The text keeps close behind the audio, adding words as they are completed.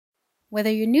Whether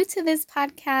you're new to this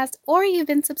podcast or you've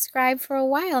been subscribed for a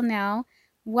while now,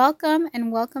 welcome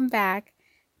and welcome back.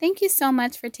 Thank you so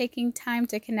much for taking time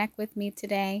to connect with me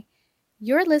today.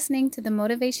 You're listening to the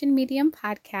Motivation Medium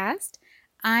podcast.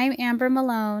 I'm Amber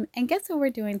Malone, and guess what we're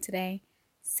doing today?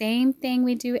 Same thing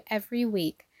we do every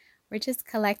week. We're just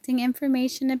collecting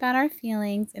information about our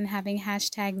feelings and having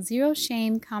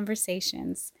 #ZeroShame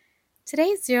conversations.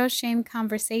 Today's Zero Shame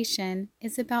conversation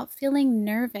is about feeling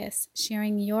nervous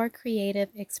sharing your creative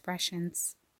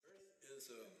expressions.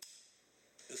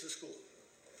 It's a school.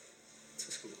 It's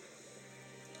a school.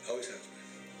 Always has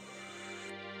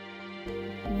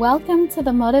been. Welcome to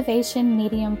the Motivation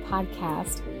Medium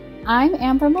podcast. I'm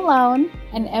Amber Malone,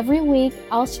 and every week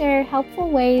I'll share helpful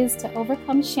ways to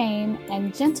overcome shame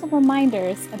and gentle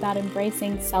reminders about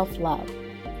embracing self-love.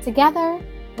 Together,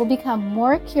 we'll become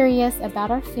more curious about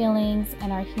our feelings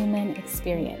and our human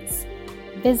experience.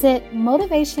 Visit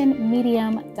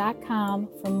motivationmedium.com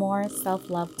for more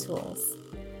self-love tools.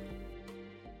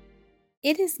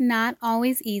 It is not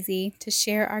always easy to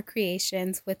share our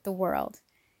creations with the world.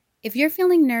 If you're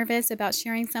feeling nervous about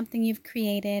sharing something you've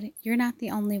created, you're not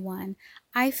the only one.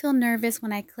 I feel nervous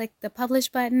when I click the publish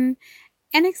button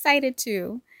and excited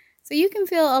too. So you can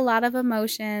feel a lot of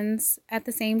emotions at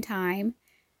the same time.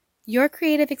 Your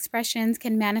creative expressions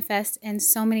can manifest in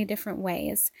so many different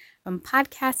ways, from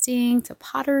podcasting to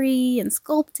pottery and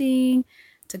sculpting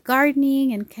to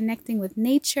gardening and connecting with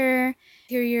nature,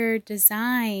 interior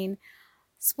design,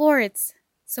 sports,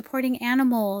 supporting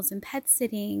animals and pet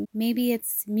sitting. Maybe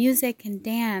it's music and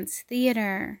dance,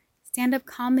 theater, stand-up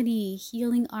comedy,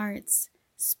 healing arts,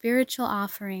 spiritual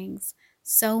offerings,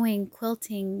 sewing,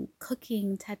 quilting,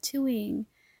 cooking, tattooing.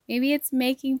 Maybe it's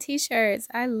making t-shirts.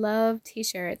 I love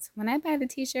t-shirts. When I buy the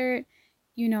t-shirt,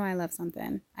 you know I love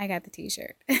something. I got the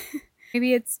t-shirt.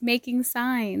 Maybe it's making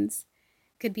signs.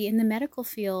 Could be in the medical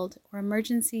field or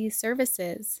emergency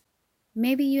services.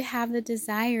 Maybe you have the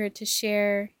desire to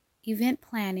share event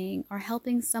planning or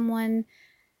helping someone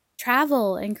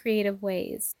travel in creative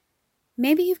ways.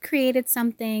 Maybe you've created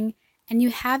something and you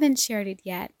haven't shared it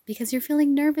yet because you're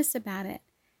feeling nervous about it.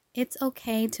 It's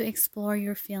okay to explore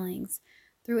your feelings.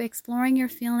 Through exploring your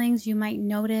feelings, you might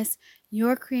notice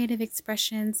your creative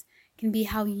expressions can be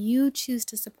how you choose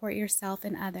to support yourself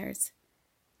and others.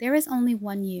 There is only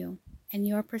one you, and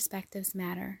your perspectives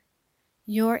matter.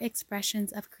 Your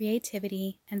expressions of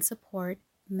creativity and support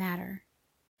matter.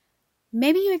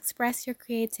 Maybe you express your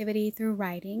creativity through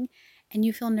writing, and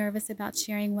you feel nervous about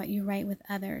sharing what you write with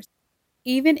others.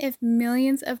 Even if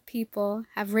millions of people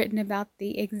have written about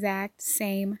the exact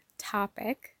same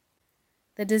topic,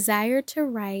 the desire to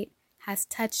write has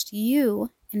touched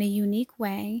you in a unique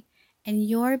way, and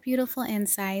your beautiful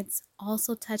insights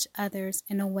also touch others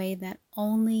in a way that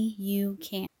only you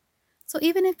can. So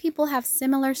even if people have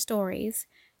similar stories,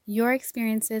 your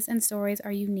experiences and stories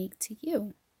are unique to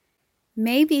you.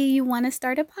 Maybe you want to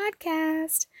start a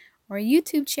podcast or a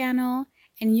YouTube channel,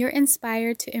 and you're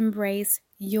inspired to embrace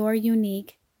your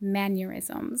unique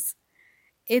mannerisms.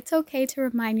 It's okay to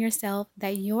remind yourself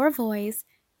that your voice,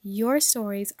 your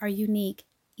stories are unique,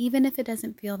 even if it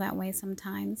doesn't feel that way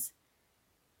sometimes.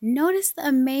 Notice the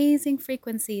amazing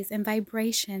frequencies and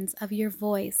vibrations of your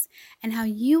voice and how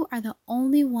you are the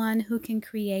only one who can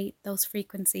create those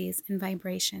frequencies and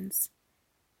vibrations.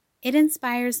 It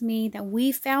inspires me that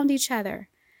we found each other,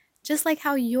 just like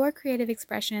how your creative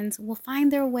expressions will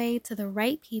find their way to the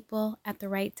right people at the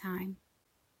right time.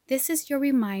 This is your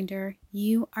reminder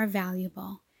you are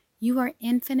valuable. You are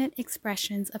infinite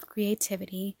expressions of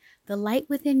creativity. The light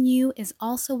within you is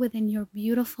also within your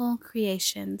beautiful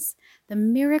creations. The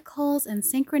miracles and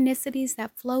synchronicities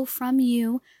that flow from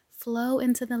you flow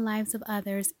into the lives of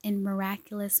others in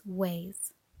miraculous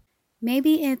ways.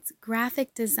 Maybe it's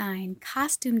graphic design,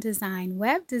 costume design,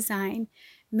 web design.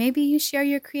 Maybe you share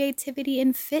your creativity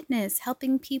in fitness,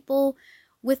 helping people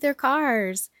with their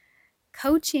cars,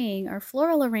 coaching, or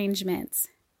floral arrangements.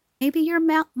 Maybe you're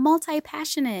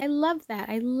multi-passionate. I love that.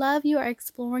 I love you are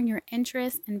exploring your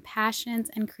interests and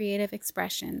passions and creative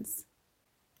expressions.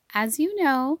 As you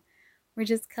know, we're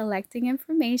just collecting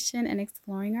information and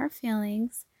exploring our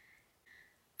feelings.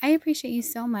 I appreciate you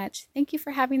so much. Thank you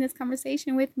for having this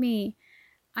conversation with me.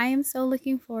 I am so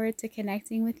looking forward to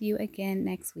connecting with you again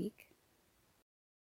next week.